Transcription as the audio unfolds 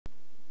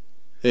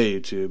Hey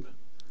YouTube,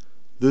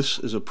 this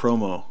is a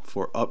promo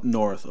for Up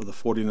North of the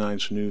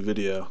 49th's new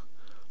video,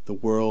 The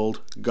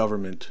World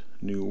Government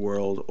New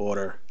World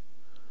Order,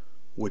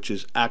 which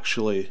is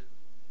actually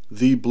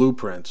the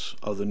blueprints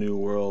of the New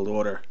World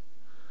Order.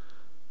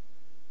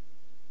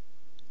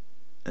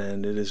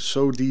 And it is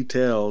so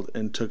detailed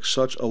and took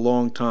such a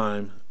long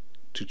time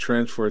to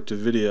transfer it to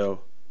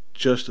video,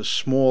 just a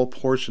small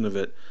portion of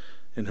it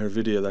in her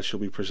video that she'll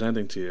be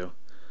presenting to you.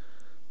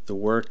 The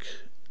work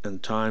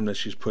and time that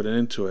she's put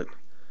into it.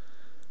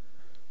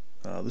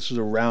 This is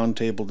a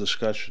roundtable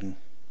discussion.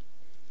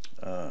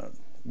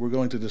 We're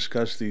going to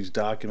discuss these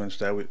documents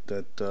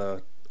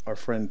that our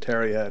friend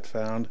Terry had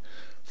found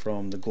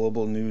from the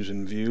Global News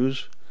and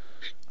Views.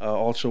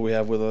 Also, we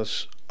have with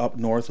us up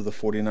north of the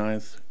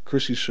 49th,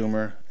 Chrissy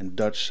and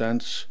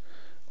Dutchsinse.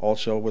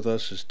 Also with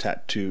us is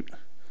Toot.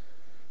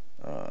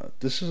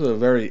 This is a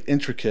very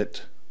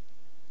intricate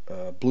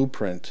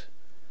blueprint,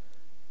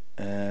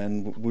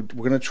 and we're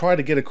going to try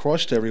to get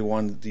across to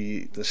everyone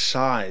the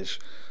size,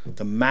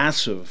 the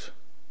massive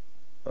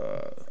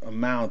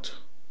amount,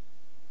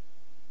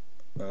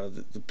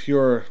 the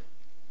pure.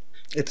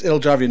 It'll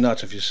drive you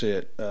nuts if you see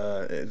it.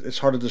 It's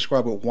hard to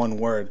describe with one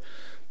word,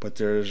 but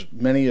there's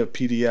many of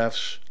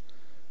PDFs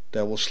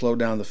that will slow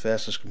down the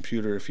fastest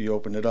computer if you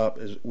open it up,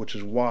 which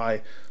is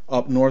why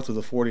up north of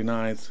the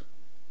 49th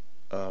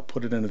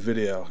put it in a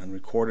video and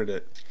recorded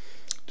it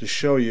to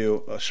show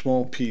you a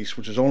small piece,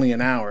 which is only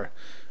an hour,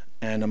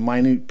 and a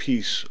minute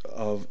piece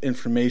of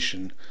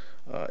information,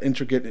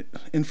 intricate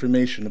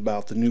information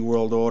about the New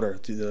World Order,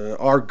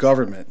 our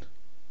government,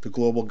 the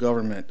global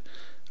government,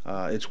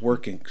 its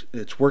workings,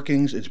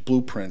 its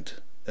blueprint,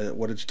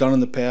 what it's done in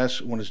the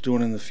past, what it's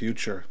doing in the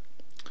future.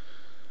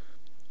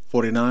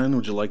 49,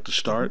 would you like to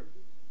start?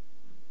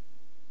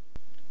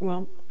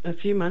 Well, a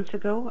few months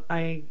ago,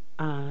 I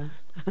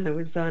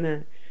was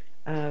on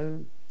a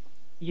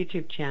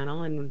YouTube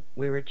channel, and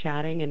we were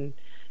chatting, and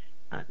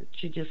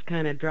she just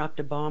kind of dropped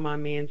a bomb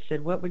on me and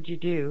said, "What would you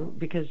do?"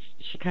 Because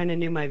she kind of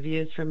knew my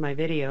views from my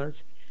videos.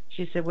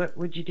 She said, "What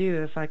would you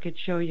do if I could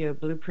show you a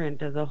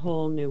blueprint of the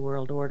whole New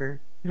World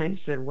Order?" And I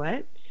said,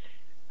 "What?"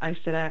 I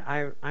said,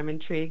 I'm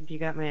intrigued. You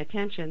got my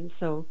attention.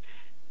 So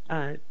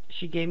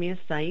she gave me a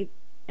site,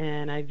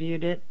 and I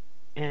viewed it,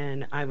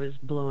 and I was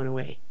blown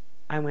away.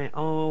 I went,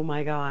 "Oh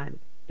my God,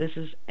 this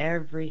is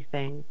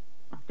everything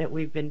that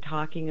we've been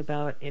talking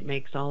about." It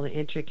makes all the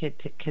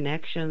intricate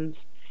connections.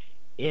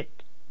 It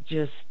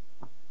just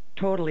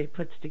totally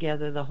puts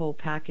together the whole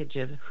package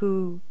of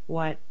who,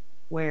 what,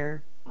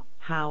 where,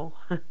 how,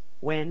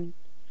 when.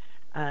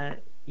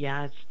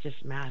 Yeah, it's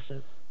just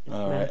massive. It's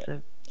All right.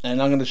 massive.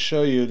 And I'm going to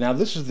show you now.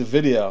 This is the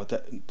video,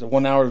 the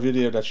 1 hour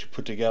video that you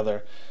put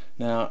together.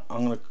 Now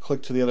I'm going to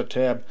click to the other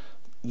tab.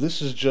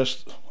 This is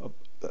just a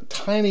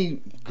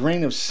tiny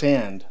grain of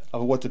sand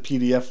of what the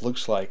PDF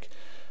looks like,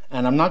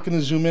 and I'm not going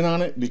to zoom in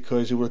on it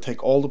because it will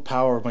take all the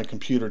power of my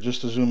computer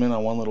just to zoom in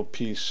on one little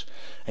piece,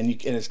 and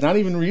it's not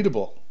even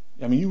readable.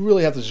 I mean, you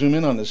really have to zoom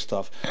in on this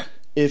stuff.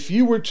 If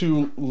you were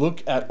to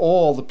look at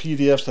all the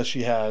PDFs that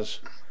she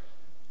has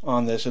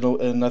on this,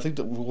 and I think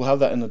that we'll have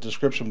that in the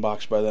description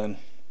box by then,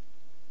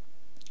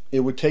 it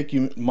would take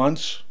you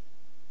months,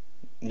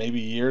 maybe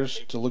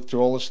years, to look through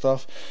all this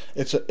stuff.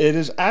 It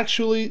is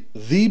actually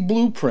the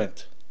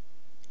blueprint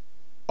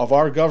of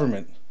our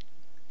government,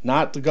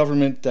 not the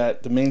government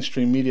that the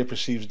mainstream media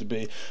perceives to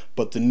be,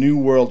 but the New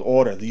World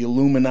Order, the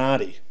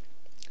Illuminati.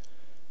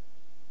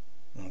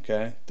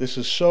 Okay, this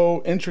is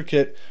so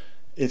intricate.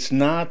 It's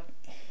not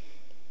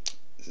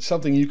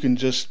something you can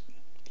just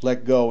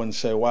let go and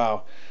say,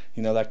 "Wow,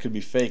 you know, that could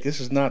be fake." This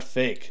is not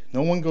fake.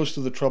 No one goes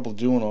through the trouble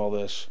doing all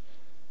this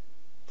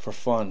for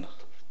fun.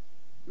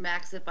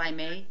 Max, if I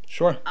may.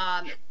 Sure.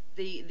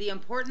 The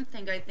important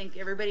thing I think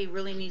everybody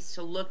really needs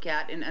to look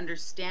at and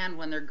understand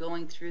when they're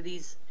going through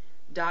these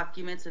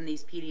documents and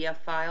these PDF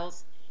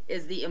files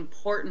is the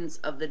importance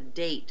of the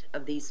date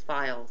of these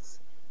files.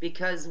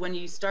 Because when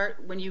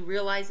you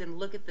realize and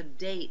look at the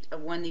date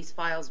of when these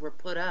files were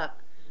put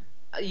up,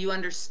 you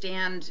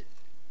understand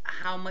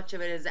how much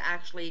of it is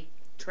actually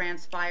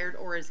transpired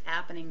or is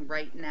happening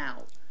right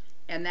now.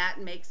 And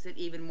that makes it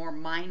even more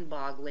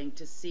mind-boggling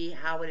to see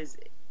how it is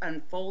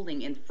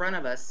unfolding in front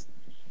of us,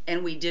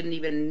 and we didn't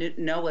even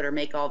know it or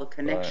make all the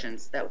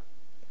connections. Right.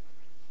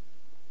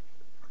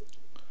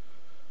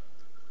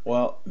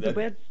 Well,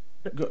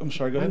 I'm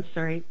sorry, go ahead. I'm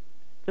sorry.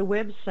 The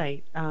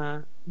website,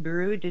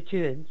 Bureau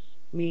d'Etudes,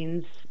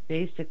 means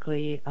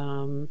basically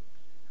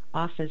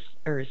office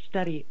or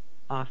study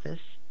office.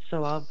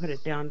 So I'll put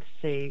it down to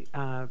say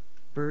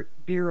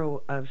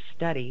Bureau of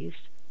Studies,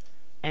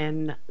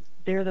 and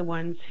they're the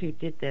ones who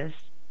did this.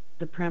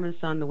 The premise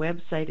on the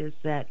website is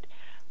that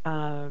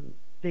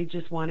they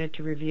just wanted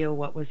to reveal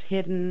what was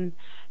hidden.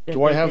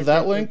 Do I have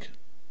that link?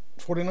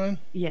 49?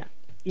 Yeah.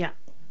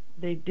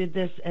 They did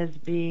this as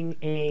being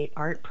a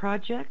art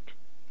project,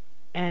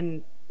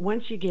 and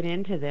once you get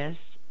into this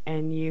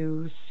and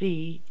you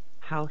see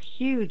how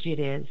huge it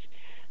is,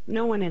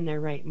 no one in their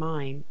right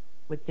mind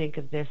would think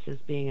of this as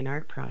being an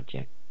art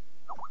project.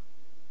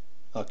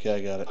 Okay,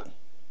 I got it.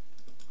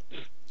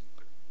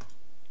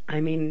 I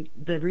mean,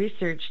 the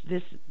research,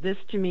 this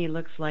to me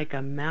looks like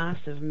a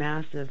massive,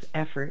 massive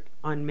effort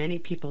on many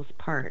people's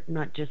part,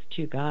 not just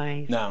two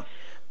guys. Now,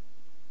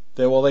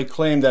 they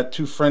claim that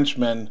two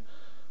Frenchmen,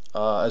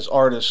 as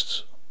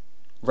artists,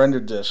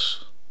 rendered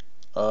this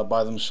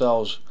by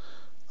themselves.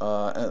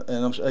 And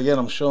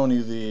I'm showing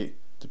you the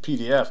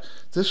PDF.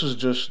 This is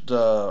just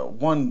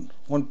one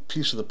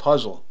piece of the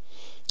puzzle,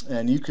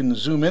 and you can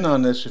zoom in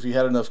on this if you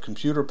had enough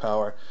computer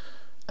power.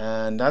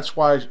 And that's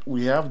why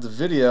we have the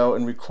video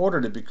and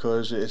recorded it,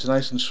 because it's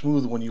nice and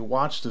smooth when you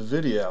watch the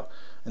video.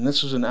 And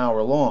this is an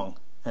hour long,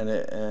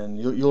 and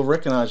you'll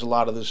recognize a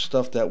lot of this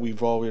stuff that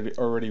we've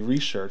already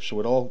researched. So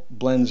it all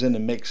blends in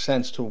and makes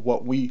sense to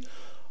what we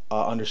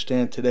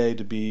understand today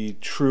to be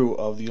true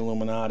of the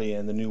Illuminati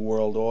and the New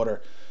World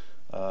Order.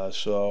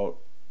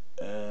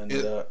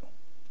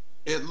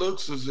 It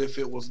looks as if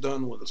it was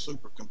done with a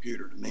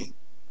supercomputer to me.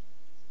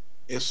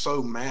 It's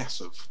so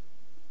massive.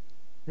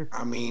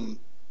 I mean,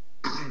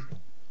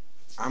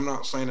 I'm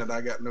not saying that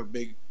I got no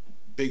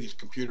biggest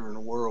computer in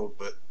the world,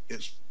 but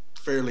it's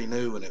fairly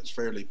new and it's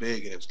fairly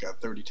big, and it's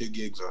got 32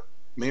 gigs of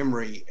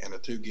memory and a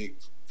 2 gig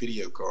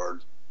video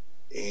card,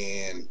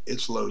 and it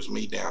slows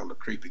me down to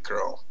creepy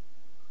crawl.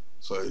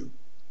 So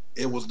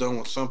it was done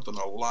with something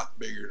a lot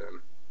bigger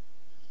than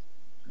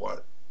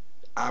what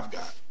I've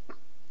got.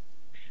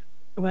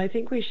 Well, I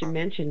think we should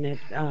mention that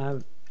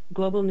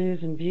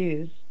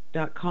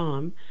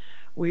globalnewsandviews.com,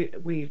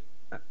 we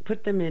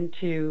put them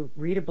into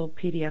readable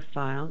PDF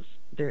files.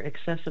 They're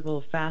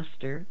accessible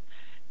faster,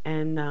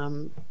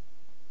 and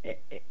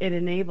it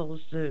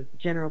enables the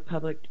general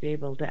public to be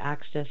able to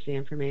access the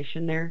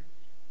information there.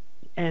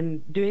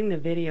 And doing the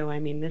video, I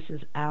mean, this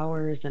is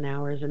hours and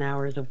hours and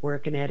hours of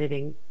work and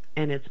editing,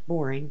 and it's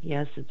boring.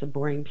 Yes, it's a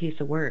boring piece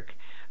of work,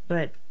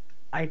 but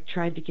I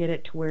tried to get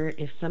it to where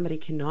if somebody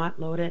cannot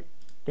load it,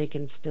 they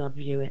can still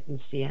view it and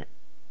see it.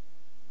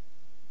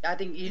 I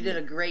think you did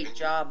a great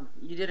job.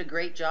 You did a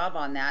great job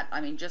on that.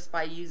 I mean, just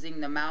by using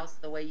the mouse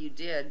the way you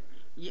did,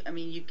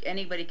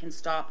 anybody can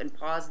stop and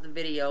pause the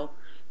video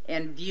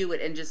and view it,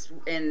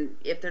 and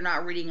if they're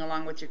not reading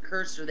along with your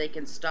cursor, they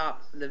can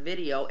stop the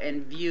video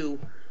and view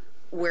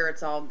where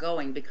it's all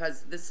going,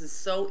 because this is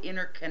so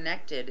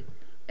interconnected.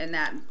 And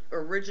that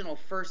original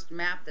first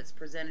map that's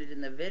presented in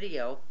the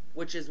video,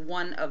 which is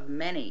one of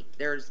many.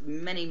 There's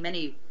many,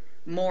 many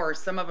more.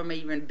 Some of them are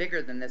even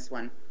bigger than this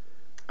one.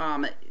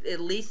 At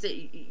least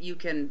you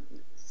can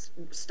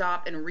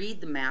stop and read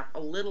the map a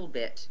little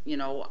bit,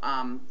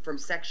 from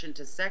section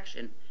to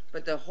section.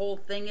 But the whole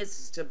thing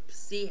is to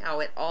see how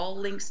it all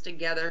links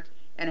together,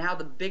 and how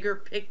the bigger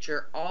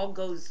picture all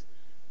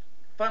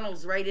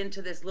funnels right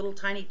into this little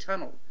tiny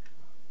tunnel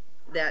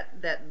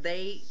that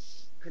they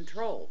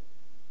control.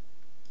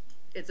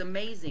 It's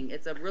amazing.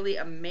 It's really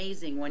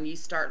amazing when you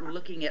start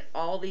looking at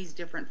all these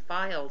different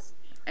files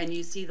and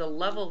you see the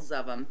levels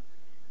of them.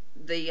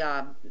 The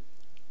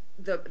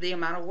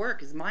amount of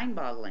work is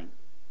mind-boggling.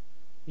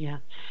 Yeah,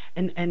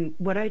 and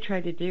what I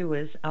tried to do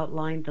was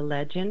outline the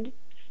legend,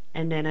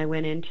 and then I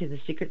went into the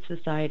secret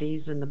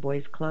societies and the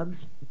boys clubs.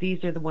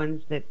 These are the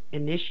ones that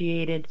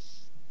initiated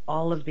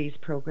all of these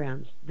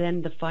programs.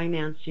 Then the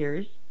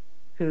financiers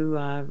who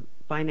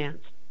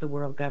finance the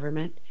world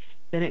government.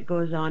 Then it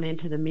goes on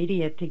into the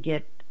media to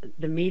get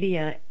the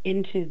media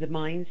into the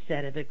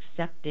mindset of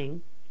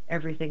accepting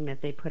everything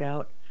that they put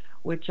out,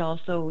 which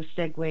also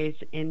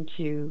segues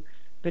into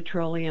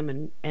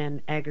petroleum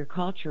and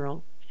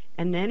agricultural.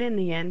 And then in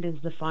the end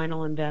is the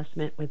final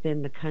investment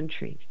within the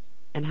country,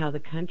 and how the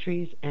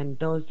countries and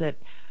those that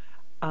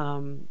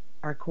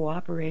are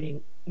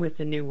cooperating with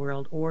the New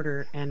World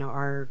Order and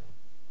are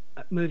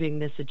moving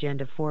this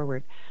agenda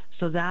forward.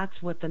 So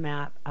that's what the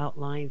map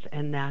outlines,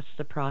 and that's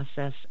the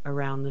process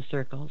around the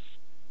circles.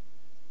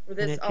 And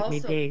it took me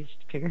days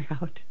to figure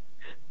out.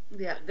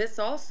 Yeah, this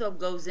also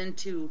goes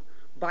into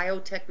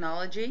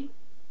biotechnology,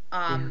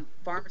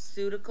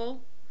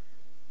 pharmaceutical.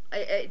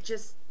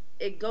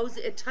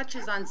 It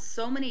touches on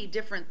so many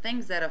different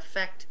things that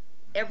affect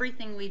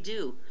everything we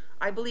do.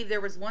 I believe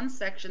there was one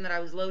section that I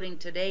was loading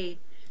today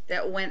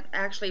that went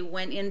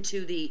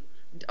into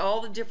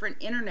all the different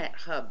internet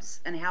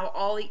hubs, and how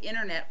all the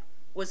internet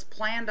was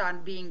planned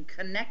on being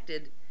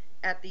connected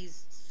at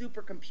these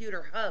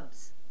supercomputer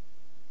hubs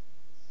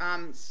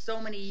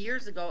so many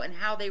years ago, and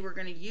how they were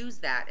going to use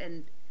that.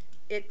 And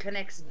it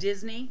connects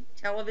Disney,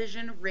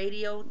 television,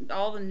 radio,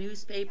 all the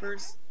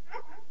newspapers,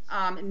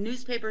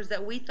 newspapers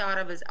that we thought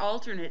of as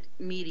alternate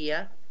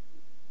media.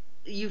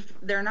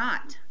 They're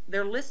not.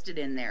 They're listed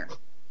in there.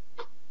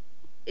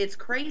 It's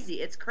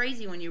crazy. It's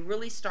crazy when you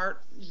really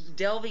start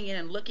delving in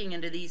and looking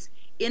into these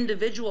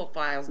individual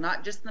files,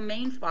 not just the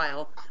main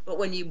file, but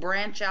when you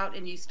branch out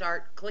and you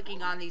start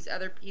clicking on these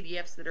other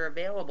PDFs that are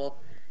available,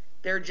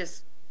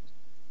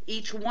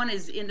 each one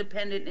is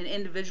independent and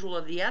individual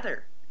of the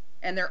other,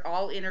 and they're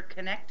all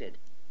interconnected.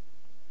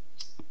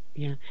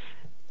 Yeah,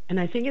 and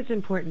I think it's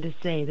important to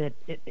say that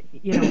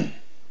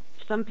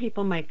some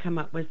people might come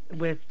up with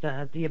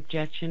the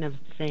objection of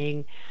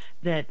saying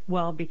that,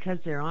 well, because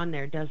they're on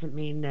there doesn't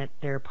mean that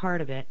they're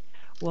part of it.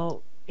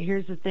 Well,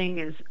 here's the thing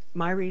is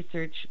my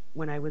research,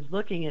 when I was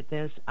looking at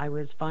this, I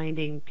was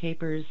finding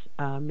papers,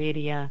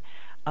 media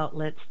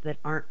outlets that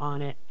aren't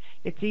on it.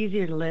 It's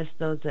easier to list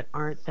those that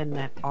aren't than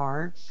that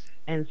are,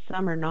 and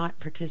some are not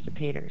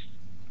participators.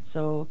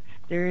 So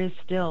there is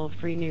still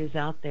free news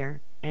out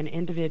there, and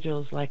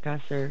individuals like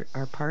us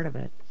are part of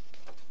it.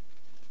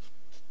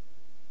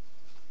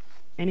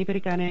 Anybody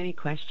got any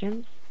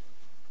questions?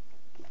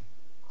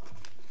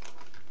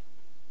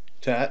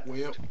 Tat?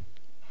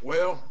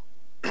 Well,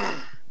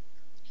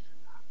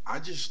 I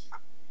just,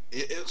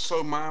 it's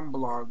so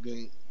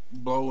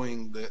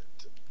blowing that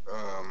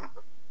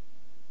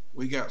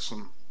we got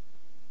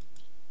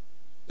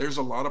there's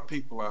a lot of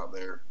people out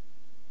there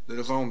that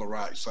is on the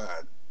right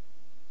side.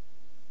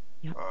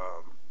 Yep.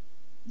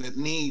 That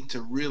need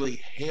to really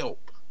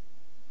help,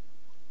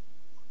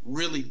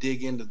 really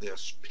dig into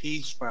this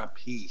piece by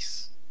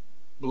piece,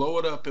 blow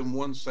it up in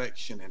one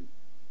section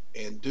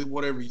and do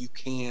whatever you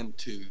can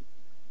to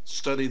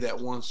study that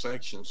one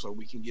section so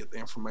we can get the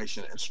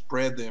information and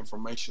spread the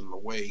information the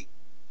way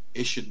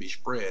it should be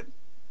spread,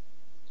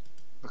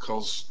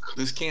 because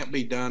this can't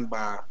be done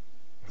by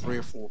 3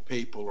 or 4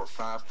 people or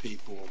 5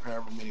 people or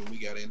however many we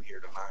got in here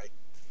tonight.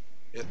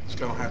 It's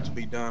going to have to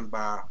be done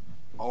by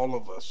all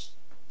of us.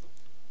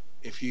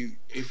 If you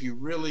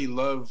really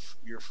love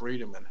your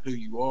freedom and who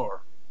you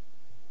are,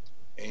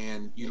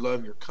 and you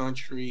love your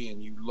country,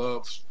 and you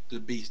love to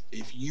be,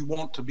 if you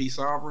want to be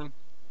sovereign,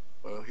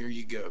 well, here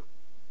you go.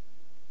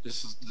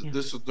 This is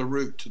the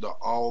root to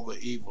all the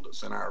evil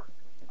that's in our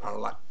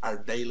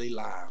daily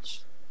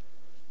lives.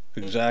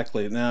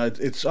 Exactly. Now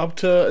it's up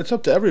to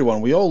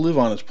everyone. We all live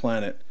on this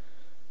planet,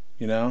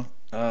 you know.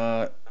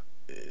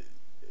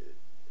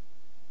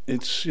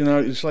 It's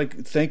it's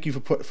like, thank you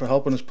for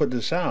helping us put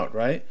this out,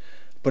 right?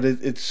 But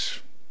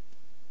it's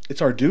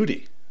our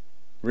duty,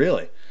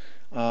 really.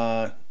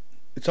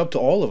 It's up to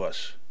all of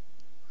us.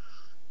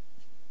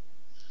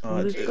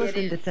 Well, this goes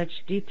into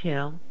such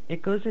detail.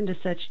 It goes into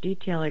such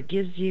detail. It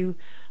gives you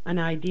an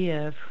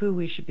idea of who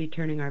we should be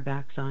turning our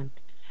backs on,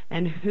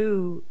 and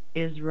who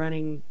is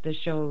running the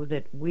show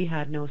that we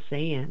had no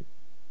say in.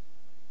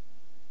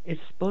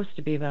 It's supposed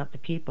to be about the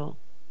people.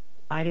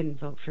 I didn't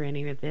vote for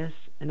any of this,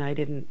 and I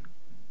didn't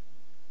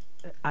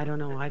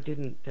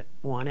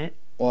want it.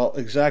 Well,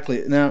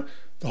 exactly. Now,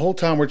 the whole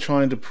time we're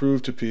trying to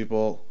prove to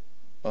people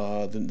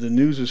the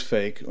news is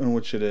fake, in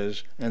which it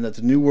is, and that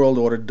the New World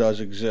Order does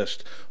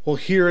exist. Well,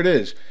 here it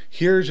is.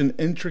 Here's an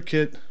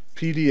intricate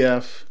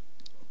PDF.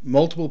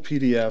 Multiple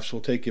PDFs will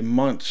take you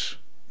months,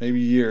 maybe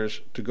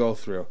years, to go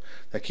through.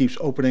 That keeps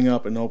opening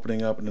up and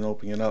opening up and then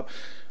opening it up.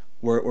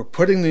 We're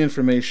putting the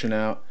information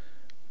out.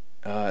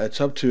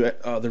 It's up to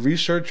the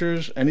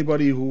researchers,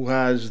 anybody who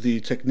has the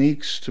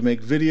techniques to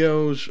make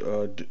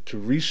videos, to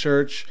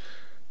research,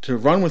 to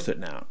run with it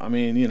now. I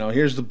mean,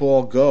 here's the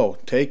ball, go.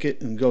 Take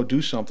it and go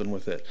do something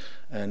with it.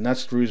 And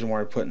that's the reason why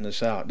we're putting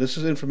this out. This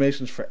is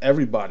information for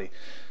everybody.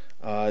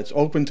 It's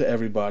open to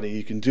everybody.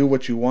 You can do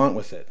what you want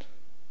with it.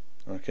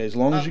 Okay, as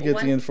long as you get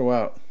the info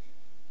out.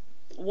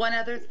 One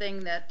other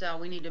thing that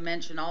we need to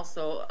mention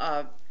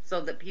also,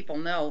 so that people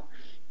know,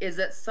 is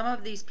that some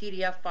of these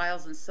PDF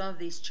files and some of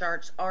these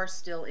charts are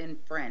still in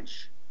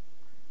French.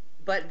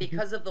 But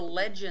because of the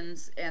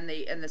legends and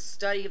the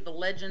study of the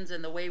legends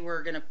and the way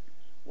we're gonna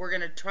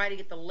try to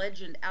get the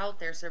legend out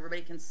there so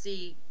everybody can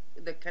see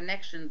the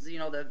connections,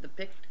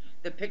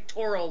 the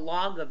pictorial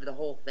log of the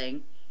whole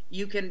thing.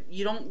 You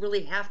don't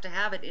really have to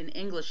have it in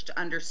English to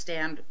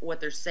understand what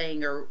they're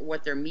saying or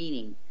what they're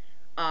meaning.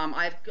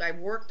 I've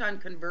worked on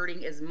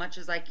converting as much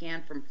as I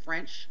can from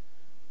French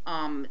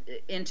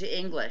into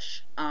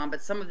English,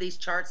 but some of these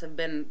charts have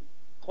been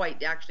quite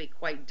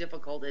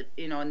difficult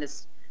in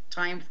this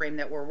time frame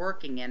that we're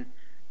working in.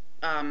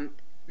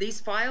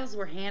 These files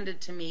were handed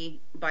to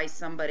me by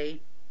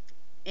somebody,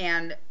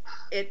 and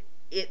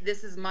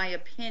this is my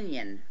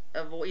opinion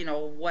of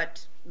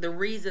what the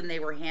reason they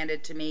were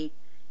handed to me,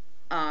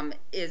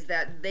 is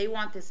that they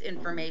want this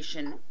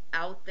information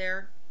out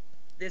there.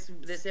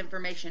 This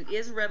information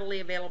is readily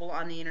available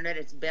on the internet.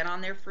 It's been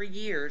on there for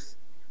years,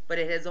 but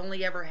it has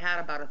only ever had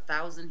about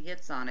 1,000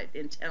 hits on it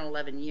in 10,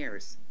 11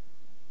 years.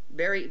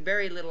 Very,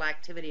 very little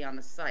activity on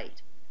the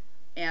site.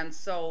 And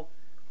so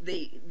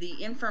the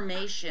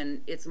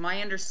information, it's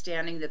my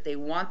understanding that they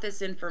want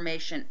this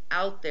information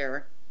out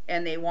there,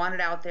 and they want it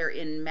out there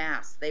in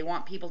mass. They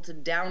want people to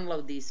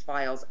download these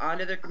files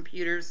onto their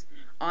computers,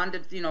 onto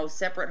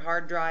separate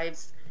hard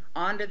drives,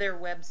 onto their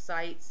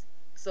websites,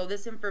 so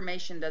this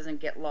information doesn't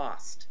get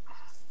lost.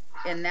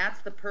 And that's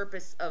the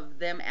purpose of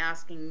them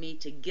asking me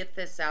to get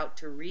this out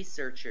to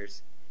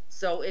researchers.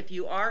 So if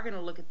you are going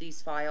to look at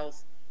these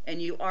files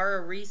and you are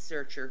a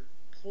researcher,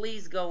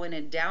 please go in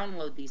and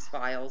download these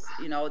files.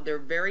 They're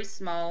very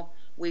small.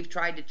 We've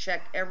tried to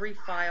check every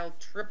file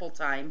triple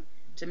time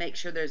to make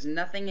sure there's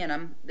nothing in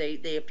them.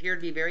 They appear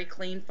to be very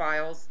clean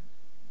files.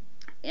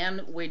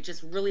 And we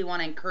just really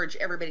want to encourage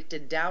everybody to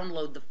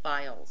download the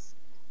files,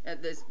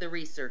 the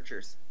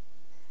researchers.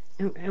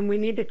 And we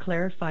need to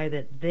clarify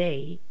that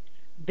they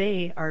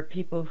are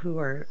people who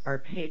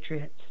are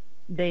patriots.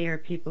 They are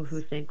people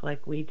who think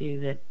like we do,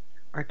 that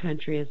our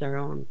country is our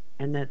own,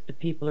 and that the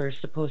people are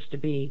supposed to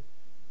be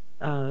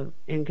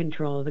in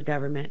control of the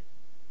government,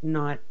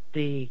 not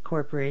the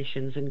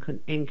corporations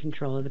in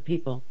control of the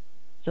people.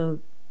 So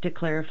to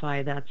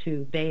clarify, that's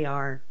who they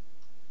are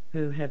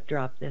who have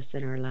dropped this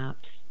in our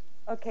laps.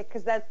 Okay,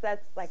 because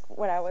that's like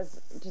what I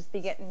was just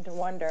beginning to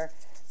wonder.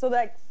 So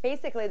like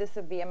basically this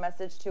would be a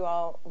message to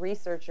all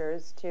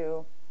researchers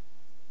to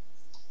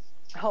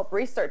help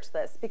research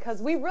this,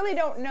 because we really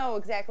don't know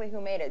exactly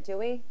who made it, do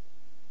we?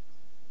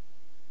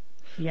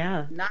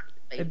 Yeah. Not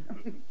really.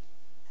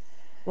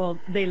 Well,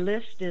 they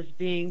list as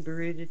being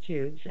Bureau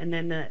d'études, and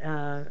then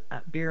the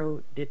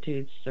Bureau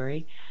d'études,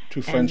 sorry.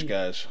 Two French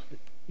guys.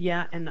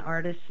 Yeah, and the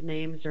artists'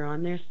 names are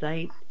on their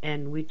site,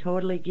 and we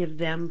totally give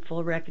them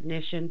full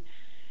recognition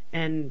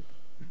and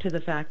to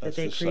the fact that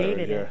they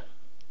created it.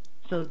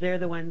 So they're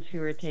the ones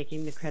who are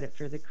taking the credit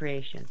for the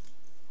creation.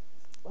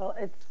 Well,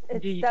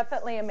 it's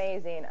definitely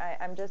amazing.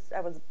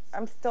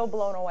 I'm still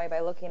blown away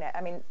by looking at.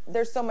 I mean,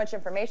 there's so much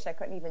information I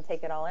couldn't even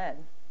take it all in.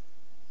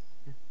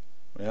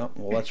 Yeah,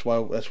 well, that's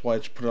why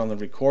it's put on the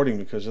recording,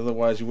 because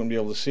otherwise you wouldn't be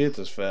able to see it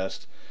this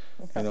fast.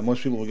 Okay. You know,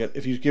 most people will get,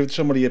 if you give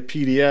somebody a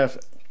PDF,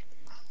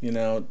 you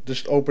know,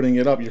 just opening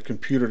it up, your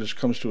computer just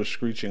comes to a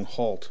screeching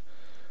halt.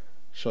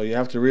 So you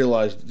have to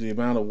realize the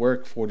amount of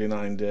work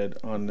 49 did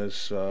on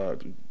this to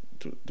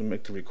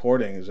make the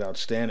recording is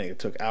outstanding. It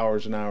took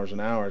hours and hours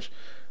and hours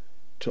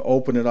to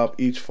open it up,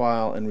 each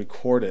file, and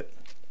record it.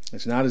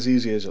 It's not as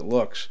easy as it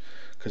looks,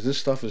 because this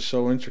stuff is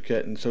so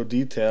intricate and so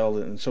detailed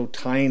and so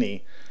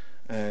tiny,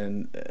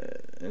 and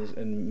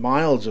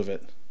miles of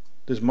it.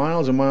 There's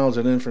miles and miles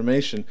of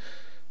information.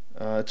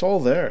 It's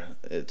all there.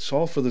 It's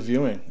all for the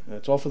viewing.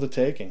 It's all for the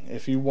taking.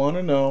 If you want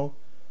to know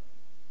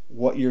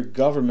what your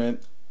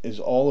government is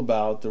all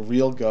about, the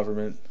real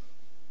government,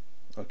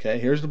 okay,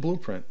 here's the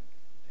blueprint.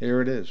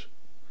 Here it is.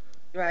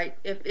 Right.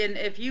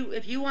 If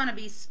you want to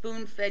be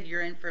spoon-fed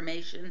your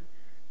information,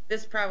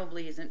 this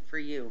probably isn't for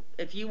you.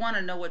 If you want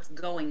to know what's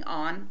going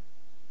on,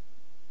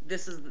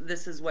 this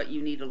is what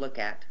you need to look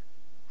at.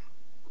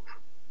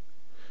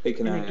 Hey,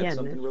 can I add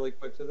something really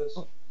quick to this?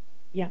 Oh,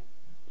 yeah.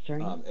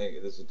 Sorry. Hey,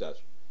 this is Dutch.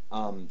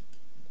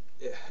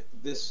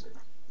 This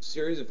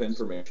series of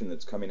information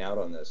that's coming out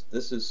on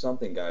this is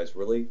something, guys,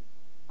 really,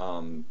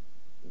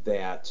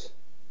 that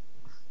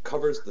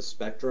covers the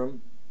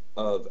spectrum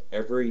of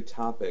every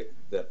topic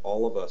that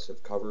all of us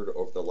have covered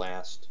over the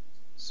last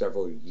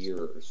several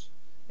years.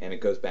 And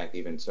it goes back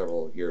even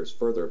several years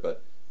further.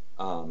 But,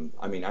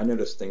 I mean, I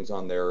noticed things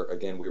on there,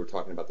 again, we were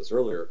talking about this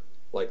earlier,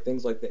 like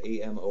things like the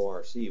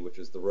AMORC, which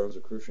is the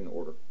Rosicrucian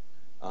Order,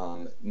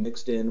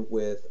 mixed in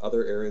with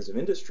other areas of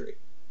industry.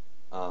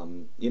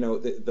 You know,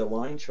 the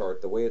line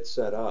chart, the way it's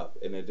set up,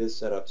 and it is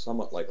set up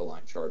somewhat like a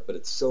line chart, but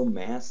it's so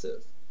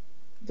massive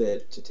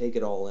that to take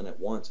it all in at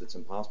once, it's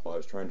impossible. I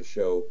was trying to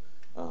show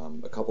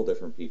a couple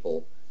different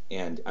people,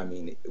 and I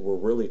mean, we're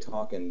really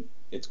talking,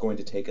 it's going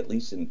to take at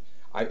least,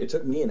 it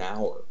took me an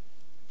hour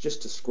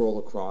just to scroll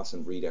across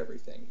and read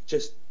everything,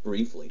 just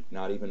briefly,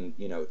 not even,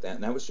 you know,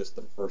 and that was just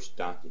the first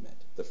document,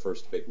 the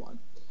first big one.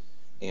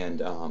 And,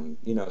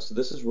 you know, so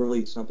this is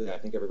really something I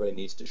think everybody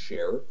needs to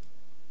share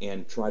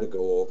and try to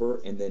go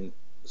over and then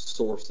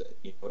source it.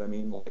 You know what I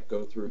mean? Like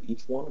go through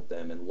each one of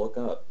them and look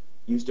up,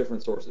 use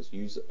different sources,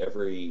 use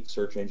every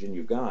search engine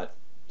you've got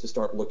to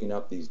start looking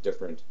up these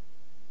different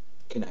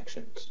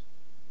connections.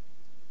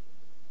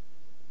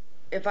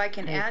 If I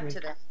can add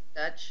to that,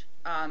 Dutch,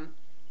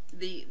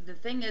 the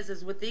thing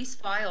is with these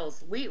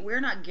files, we're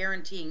not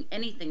guaranteeing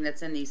anything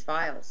that's in these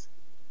files.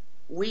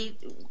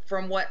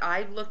 From what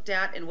I've looked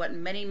at and what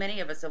many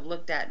of us have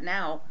looked at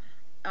now,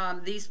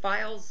 these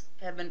files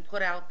have been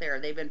put out there.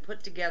 They've been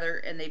put together,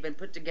 and they've been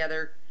put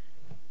together.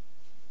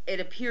 It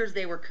appears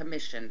they were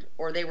commissioned,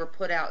 or they were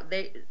put out.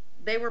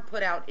 They were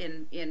put out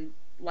in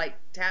like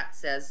Tat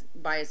says,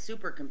 by a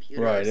supercomputer.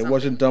 Right. It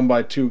wasn't done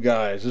by two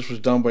guys. This was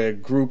done by a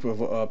group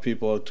of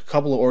people, a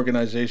couple of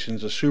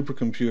organizations, a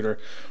supercomputer,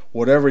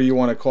 whatever you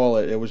want to call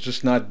it. It was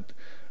just not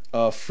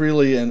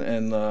freely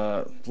and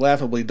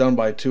laughably done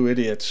by two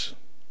idiots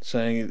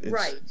saying it's,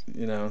 right.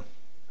 You know.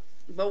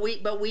 But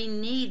we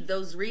need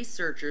those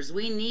researchers.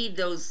 We need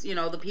those, you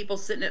know, the people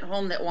sitting at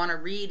home that want to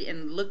read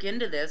and look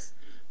into this,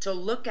 to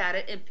look at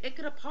it and pick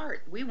it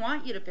apart. We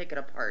want you to pick it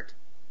apart.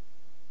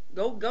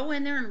 Go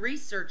in there and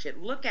research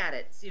it. Look at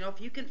it. You know, if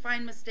you can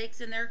find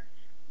mistakes in there,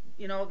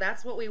 you know,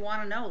 that's what we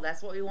want to know.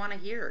 That's what we want to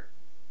hear.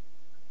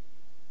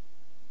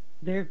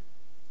 There.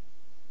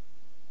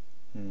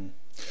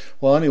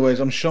 Well, anyways,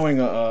 I'm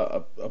showing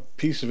a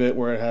piece of it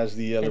where it has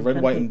the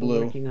red, white, and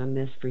blue. Working on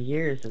this for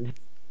years, and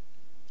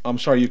I'm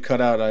sorry, you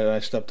cut out. I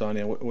stepped on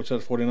you. What's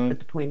that? 49. At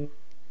the point.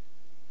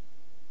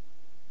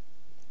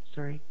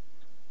 Sorry.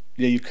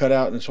 Yeah, you cut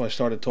out, and so I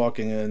started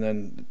talking, and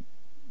then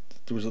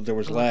there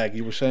was lag.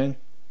 You were saying?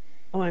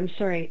 Oh, I'm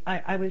sorry.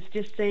 I was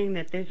just saying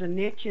that there's a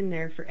niche in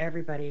there for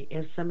everybody.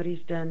 If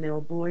somebody's done the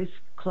Old Boys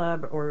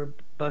Club or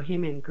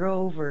Bohemian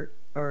Grove or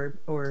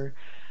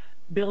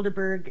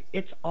Bilderberg,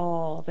 it's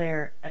all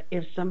there.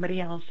 If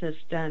somebody else has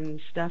done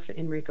stuff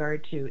in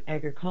regard to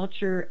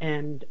agriculture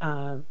and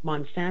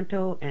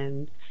Monsanto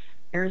and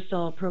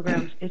aerosol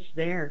programs. It's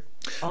there.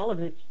 All of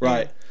it's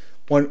Right.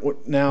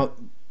 Now,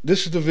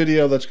 this is the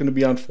video that's going to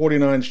be on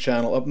 49's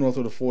channel up north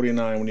of the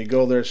 49. When you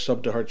go there,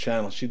 sub to her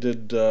channel. She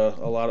did a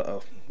lot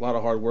of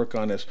hard work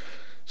on this.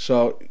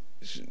 So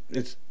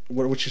it's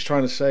what she's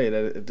trying to say,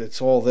 that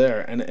it's all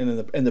there, and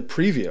in the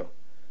preview.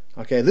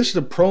 Okay, this is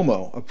a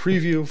promo, a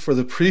preview for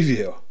the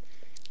preview.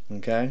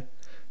 Okay,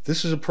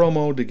 this is a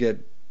promo to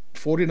get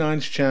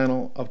 49's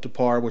channel up to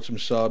par with some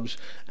subs,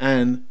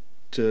 and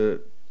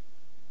to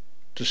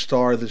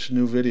star this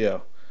new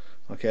video.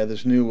 Okay,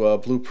 this new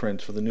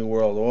blueprint for the New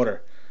World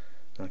Order.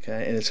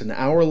 Okay, and it's an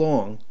hour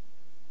long.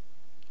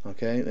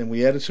 Okay, and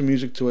we added some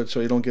music to it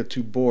so you don't get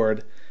too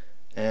bored.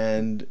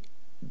 And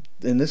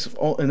in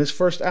this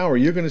first hour,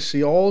 you're going to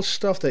see all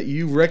stuff that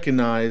you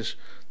recognize,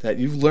 that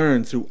you've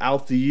learned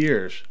throughout the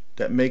years,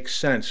 that makes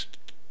sense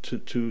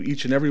to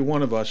each and every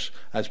one of us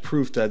as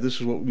proof that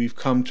this is what we've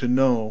come to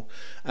know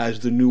as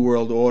the New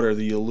World Order,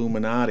 the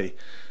Illuminati.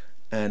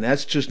 And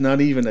that's just not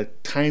even a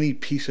tiny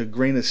piece of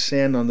grain of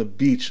sand on the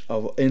beach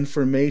of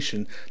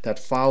information that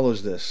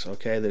follows this.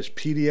 Okay, there's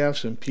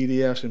PDFs and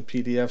PDFs and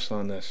PDFs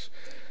on this.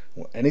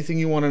 Anything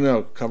you want to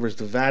know, covers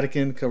the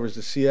Vatican, covers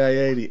the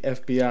CIA, the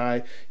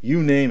FBI,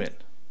 you name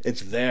it.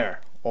 It's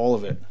there, all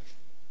of it.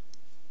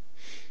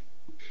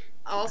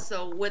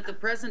 Also, with the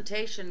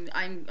presentation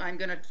I'm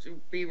going to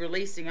be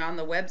releasing on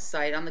the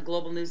website, on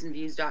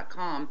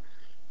TheGlobalNewsAndViews.com,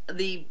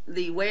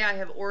 the way I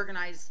have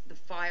organized the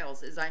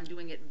files is I'm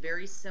doing it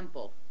very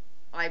simple.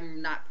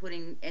 I'm not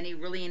putting any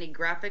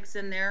graphics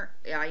in there.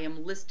 I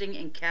am listing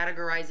and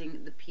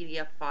categorizing the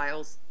PDF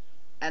files,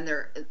 and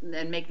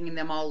making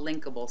them all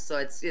linkable. So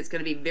it's going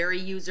to be very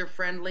user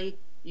friendly.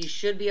 You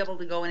should be able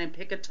to go in and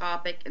pick a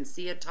topic and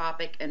see a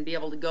topic and be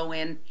able to go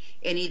in,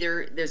 and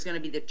either there's going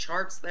to be the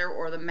charts there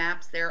or the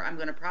maps there. I'm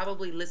going to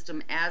probably list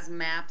them as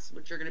maps,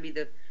 which are going to be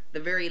the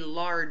very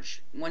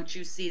large. Once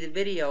you see the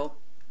video,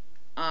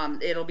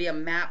 it'll be a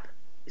map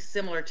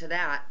similar to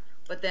that.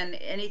 But then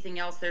anything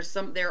else,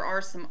 there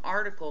are some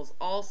articles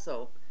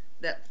also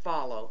that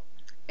follow.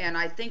 And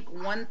I think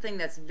one thing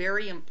that's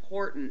very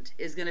important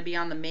is going to be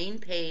on the main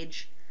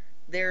page.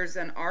 There's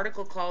an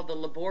article called The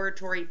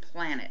Laboratory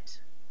Planet.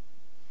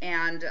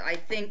 And I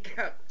think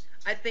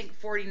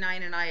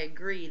 49 and I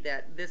agree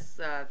that this,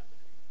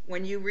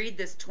 when you read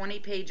this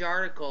 20-page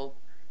article,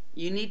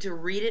 you need to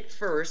read it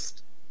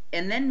first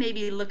and then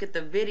maybe look at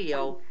the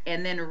video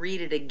and then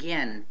read it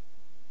again,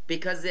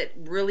 because it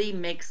really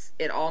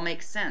all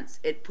makes sense.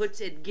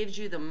 It gives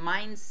you the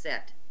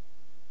mindset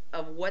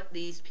of what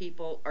these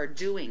people are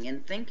doing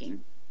and thinking.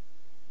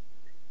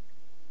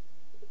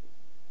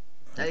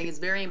 I think it's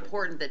very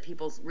important that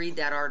people read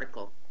that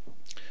article.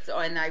 So,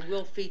 and I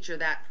will feature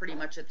that pretty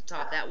much at the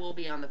top. That will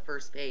be on the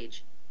first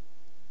page.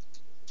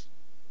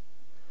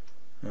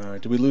 All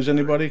right. Did we lose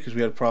anybody? Because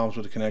we had problems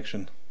with the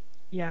connection.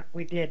 Yeah,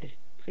 we did.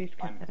 Please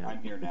cut that out.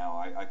 I'm here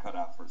now. I cut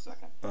out for a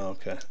second. Oh,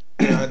 okay.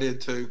 Yeah, I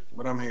did too,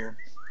 but I'm here.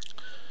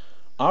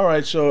 All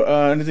right. So,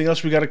 anything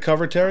else we got to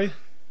cover, Terry?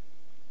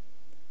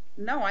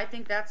 No, I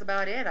think that's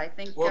about it. I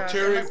think. Well,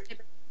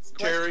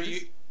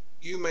 Terry,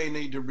 you may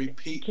need to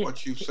repeat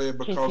what you said,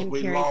 because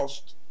we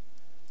lost.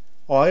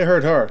 Oh, I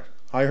heard her.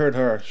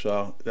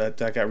 So that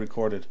got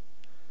recorded.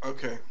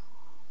 Okay.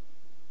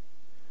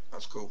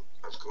 That's cool.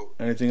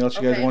 Anything else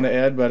you guys want to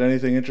add about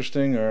anything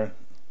interesting, or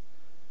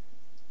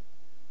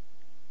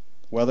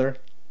weather?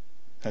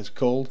 Has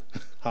cold,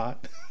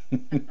 hot?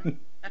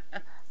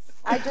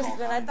 I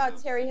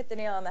thought Terry hit the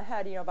nail on the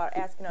head, about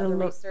asking other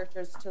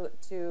researchers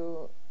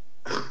to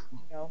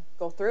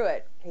go through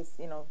it in case,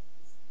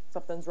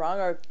 something's wrong,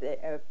 or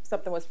if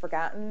something was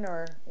forgotten,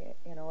 or,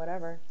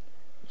 whatever.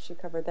 She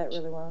covered that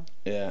really well.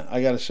 Yeah,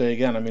 I got to say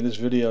again, I mean, this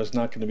video is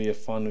not going to be a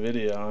fun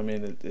video. I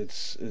mean,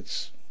 it's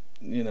it's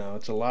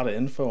a lot of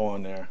info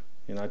on there.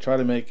 I try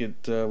to make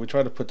it, we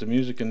try to put the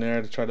music in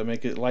there to try to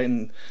make it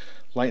lighten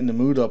the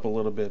mood up a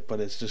little bit, but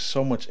it's just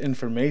so much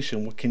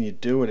information. What can you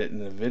do with it in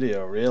the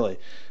video, really?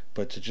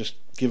 But to just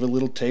give a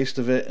little taste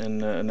of it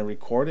in a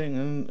recording,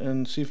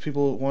 and see if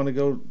people want to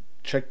go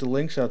check the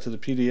links out to the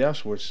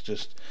PDFs, which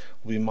just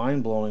will be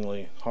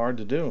mind-blowingly hard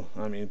to do.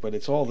 I mean, but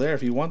it's all there.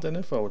 If you want that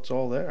info, it's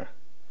all there.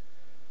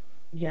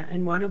 Yeah,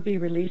 and one will be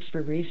released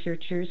for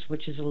researchers,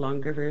 which is a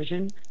longer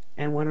version,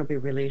 and one will be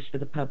released for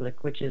the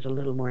public, which is a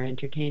little more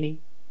entertaining.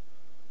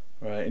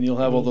 Right, and you'll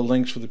have all the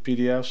links for the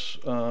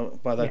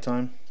PDFs by that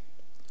time?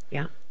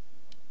 Yeah.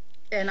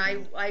 And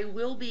I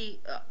will be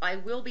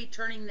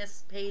turning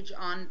this page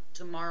on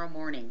tomorrow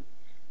morning.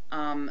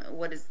 On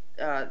the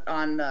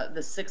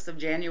 6th of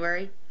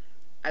January.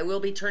 I will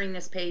be turning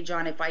this page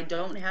on. If I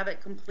don't have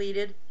it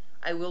completed,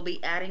 I will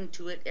be adding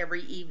to it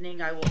every evening.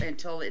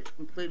 Until it's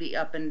completely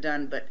up and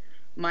done. But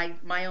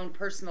my own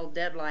personal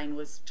deadline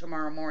was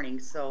tomorrow morning,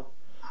 so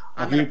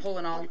I'm going to pull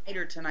an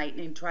all-nighter tonight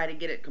and try to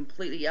get it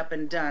completely up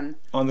and done.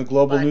 On the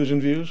Global News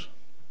and Views?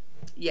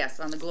 Yes,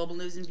 on the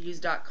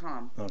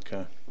TheGlobalNewAndViews.com.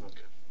 Okay.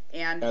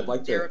 And I'd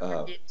like there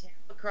to, it tab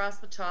across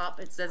the top,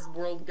 it says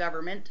World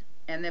Government,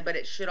 but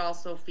it should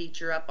also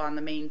feature up on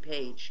the main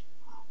page.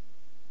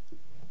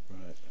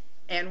 Right.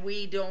 And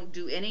we don't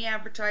do any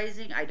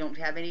advertising. I don't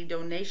have any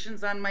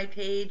donations on my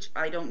page.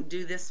 I don't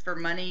do this for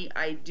money.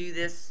 I do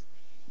this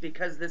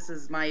because this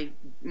is my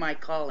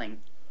calling.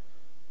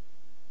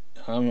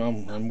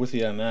 I'm with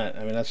you on that.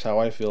 I mean, that's how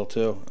I feel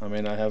too. I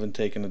mean, I haven't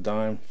taken a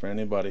dime for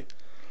anybody.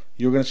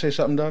 You were going to say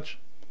something, Dutch?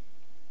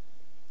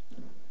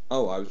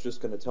 Oh, I was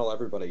just going to tell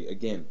everybody,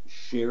 again,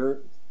 share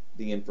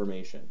the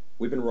information.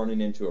 We've been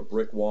running into a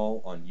brick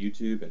wall on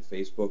YouTube and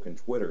Facebook and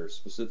Twitter,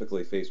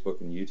 specifically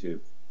Facebook and YouTube,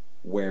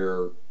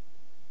 where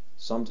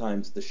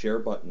sometimes the share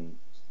button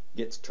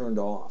gets turned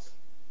off.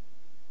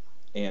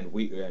 And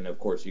of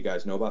course, you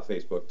guys know about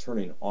Facebook.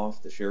 Turning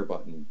off the share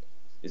button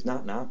is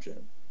not an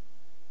option.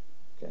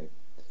 Okay,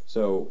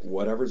 so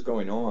whatever's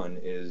going on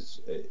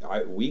is,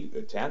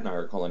 Tat and I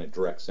are calling it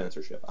direct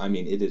censorship. I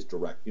mean, it is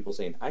direct. People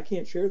saying, I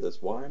can't share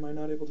this. Why am I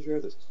not able to share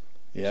this?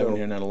 Yeah, I've been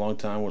hearing that a long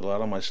time with a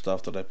lot of my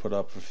stuff that I put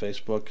up for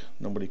Facebook.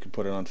 Nobody could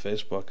put it on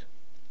Facebook.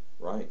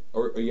 Right.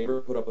 Or you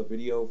ever put up a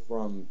video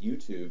from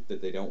YouTube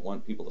that they don't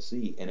want people to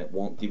see, and it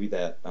won't give you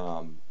that,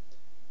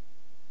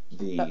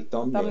 the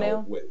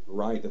thumbnail.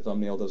 Right, the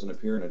thumbnail doesn't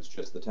appear, and it's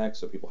just the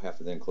text, so people have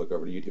to then click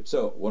over to YouTube.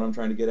 So what I'm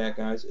trying to get at,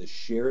 guys, is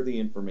share the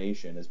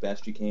information as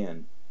best you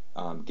can.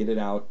 Get it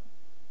out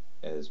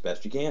as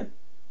best you can.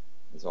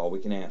 That's all we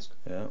can ask.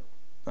 Yeah.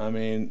 I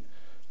mean,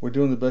 we're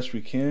doing the best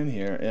we can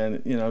here,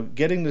 and, you know,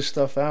 getting this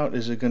stuff out,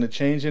 is it going to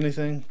change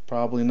anything?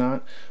 Probably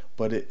not,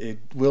 but it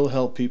will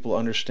help people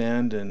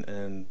understand,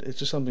 and it's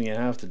just something you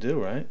have to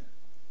do, right?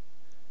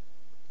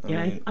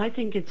 I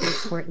think it's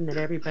important that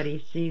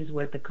everybody sees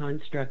what the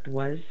construct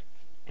was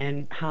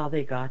and how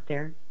they got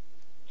there.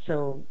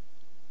 So,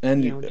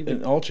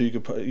 and also you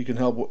can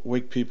help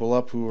wake people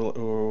up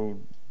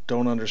who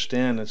don't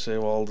understand and say,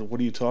 well,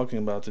 what are you talking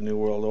about, the New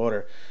World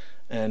Order?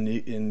 And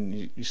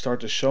you start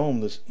to show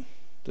them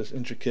this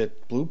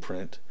intricate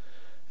blueprint,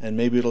 and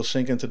maybe it'll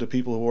sink into the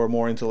people who are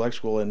more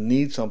intellectual and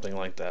need something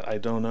like that. I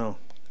don't know,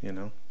 you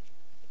know.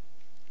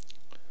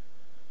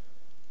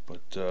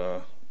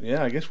 But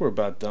yeah, I guess we're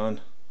about done.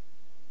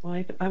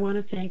 Well, I want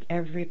to thank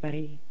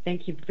everybody.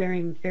 Thank you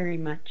very, very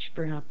much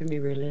for helping me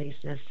release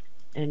this.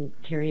 And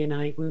Terry and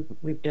I,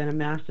 we've done a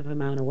massive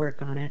amount of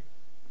work on it.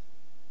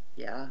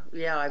 Yeah,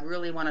 I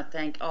really want to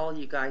thank all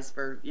you guys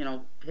for, you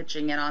know,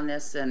 pitching in on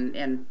this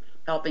and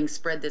helping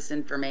spread this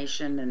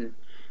information. And,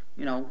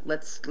 you know,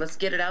 let's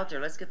get it out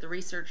there. Let's get the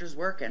researchers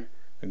working.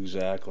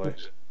 Exactly.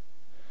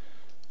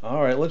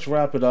 All right, let's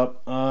wrap it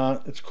up.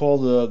 It's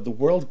called the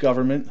World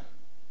Government,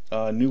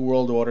 New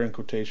World Order in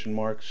quotation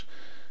marks.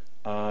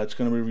 It's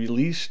going to be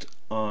released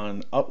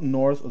on Up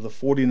North of the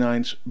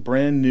 49's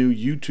brand new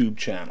YouTube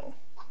channel.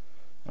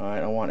 All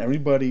right, I want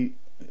everybody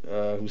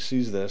who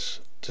sees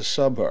this to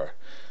sub her,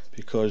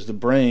 because the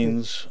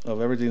brains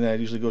of everything that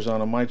usually goes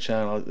on my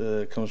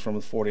channel comes from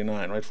the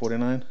 49, right,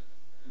 49?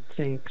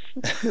 Thanks.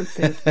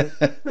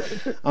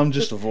 I'm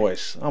just a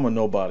voice. I'm a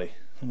nobody.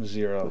 I'm a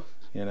zero,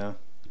 you know?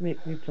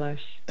 Make me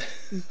blush.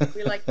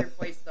 We like your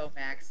voice though,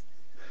 Max.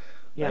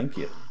 Yep. Thank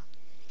you.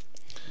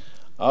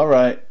 All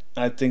right.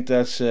 I think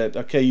that's it.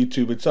 Okay,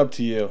 YouTube, it's up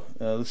to you.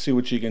 Let's see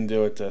what you can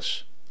do with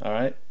this. All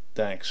right?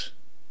 Thanks.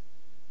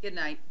 Good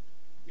night.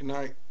 Good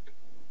night.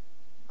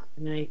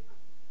 Good night.